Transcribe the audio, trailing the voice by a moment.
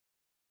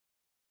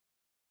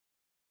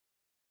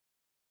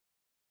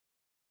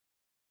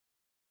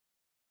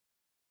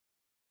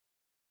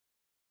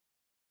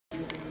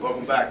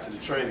Welcome back to the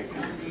training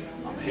corner.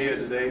 I'm here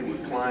today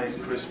with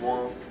client Chris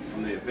Wong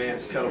from the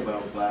Advanced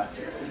Kettlebell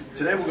class.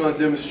 Today we're going to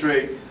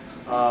demonstrate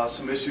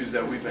some issues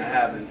that we've been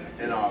having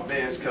in our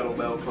Advanced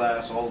Kettlebell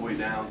class all the way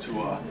down to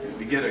our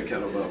Beginner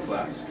Kettlebell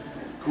class.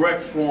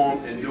 Correct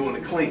form in doing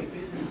a clean.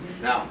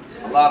 Now,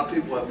 a lot of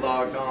people have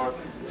logged on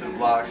to the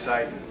blog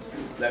site and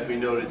let me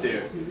know that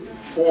their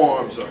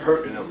forearms are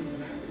hurting them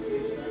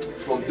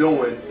from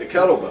doing the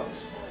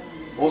kettlebells.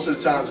 Most of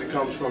the times it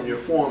comes from your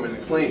form in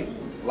the clean.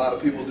 A lot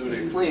of people do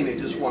their clean, they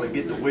just want to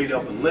get the weight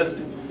up and lift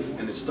it,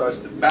 and it starts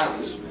to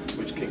bounce,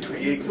 which can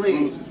create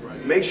bruises.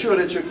 Make sure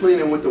that you're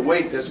cleaning with the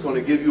weight that's going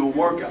to give you a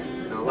workout.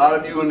 And a lot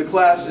of you in the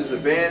classes,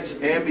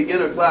 advanced and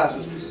beginner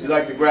classes, you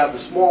like to grab the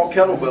small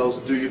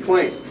kettlebells to do your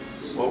clean.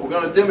 Well, we're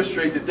going to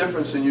demonstrate the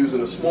difference in using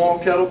a small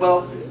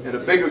kettlebell and a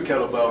bigger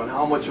kettlebell and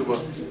how much of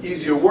an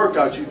easier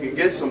workout you can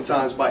get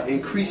sometimes by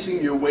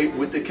increasing your weight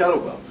with the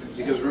kettlebell.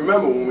 Because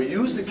remember, when we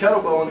use the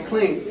kettlebell on the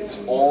clean,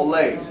 it's all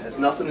legs. It has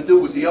nothing to do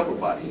with the upper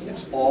body.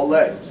 It's all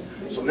legs.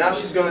 So now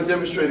she's going to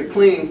demonstrate a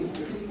clean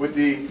with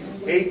the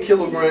 8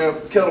 kilogram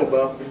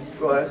kettlebell.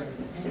 Go ahead.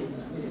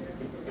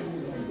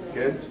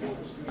 Good.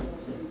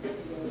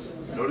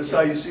 Notice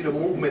how you see the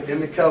movement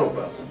in the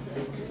kettlebell.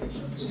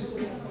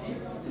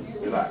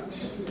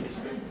 Relax.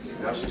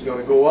 Now she's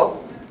going to go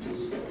up.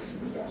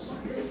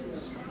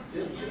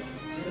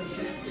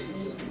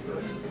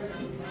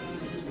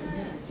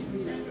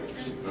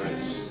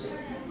 Nice.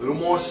 A little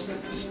more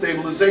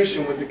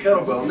stabilization with the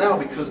kettlebell now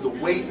because the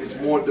weight is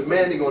more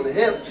demanding on the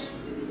hips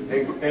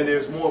and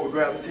there's more of a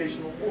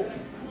gravitational pull.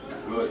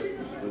 Good.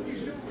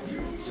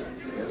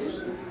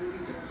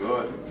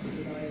 Good.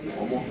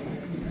 One more.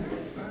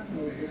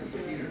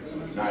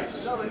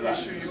 Nice. Another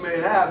issue you may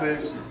have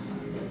is,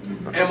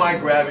 am I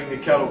grabbing the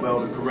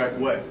kettlebell the correct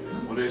way?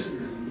 Well, there's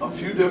a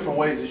few different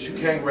ways that you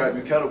can grab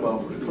your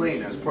kettlebell for the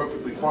clean. That's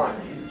perfectly fine.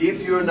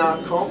 If you're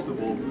not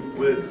comfortable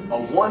with a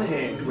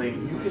one-hand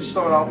clean, you can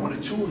start out with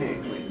a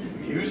two-hand clean.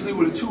 Usually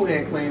with a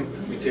two-hand clean,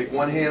 we take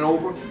one hand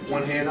over,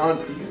 one hand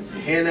under. The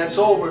hand that's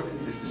over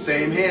is the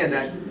same hand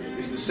that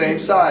is the same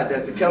side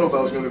that the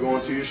kettlebell is going to go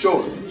into your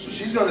shoulder. So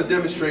she's going to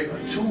demonstrate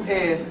a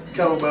two-hand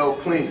kettlebell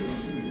clean.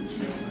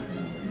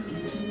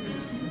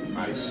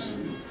 Nice.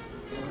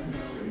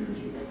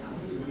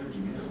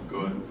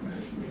 Good.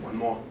 One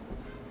more.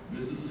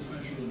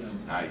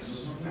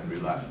 Nice. And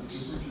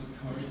relax.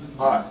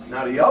 Alright,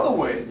 now the other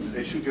way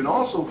that you can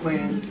also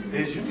clean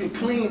is you can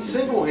clean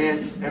single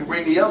hand and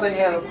bring the other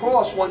hand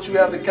across once you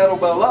have the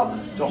kettlebell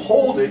up to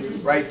hold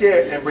it right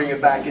there and bring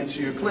it back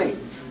into your clean.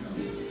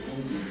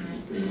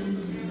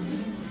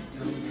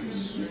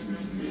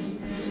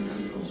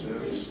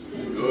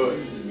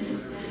 Good.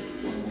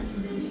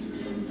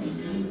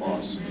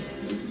 Awesome.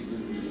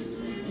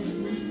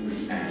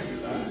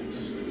 And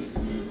relax.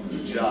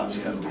 Good job.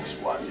 She had a little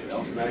squat there. That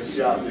was a nice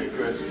job there,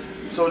 Chris.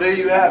 So there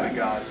you have it,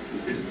 guys.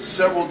 There's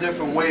several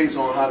different ways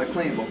on how to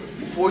clean. But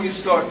before you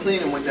start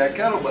cleaning with that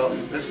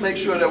kettlebell, let's make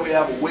sure that we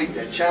have a weight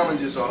that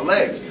challenges our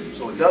legs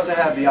so it doesn't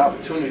have the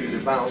opportunity to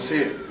bounce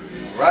here.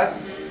 All right?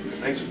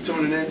 Thanks for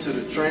tuning in to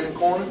the Training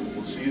Corner.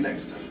 We'll see you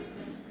next time.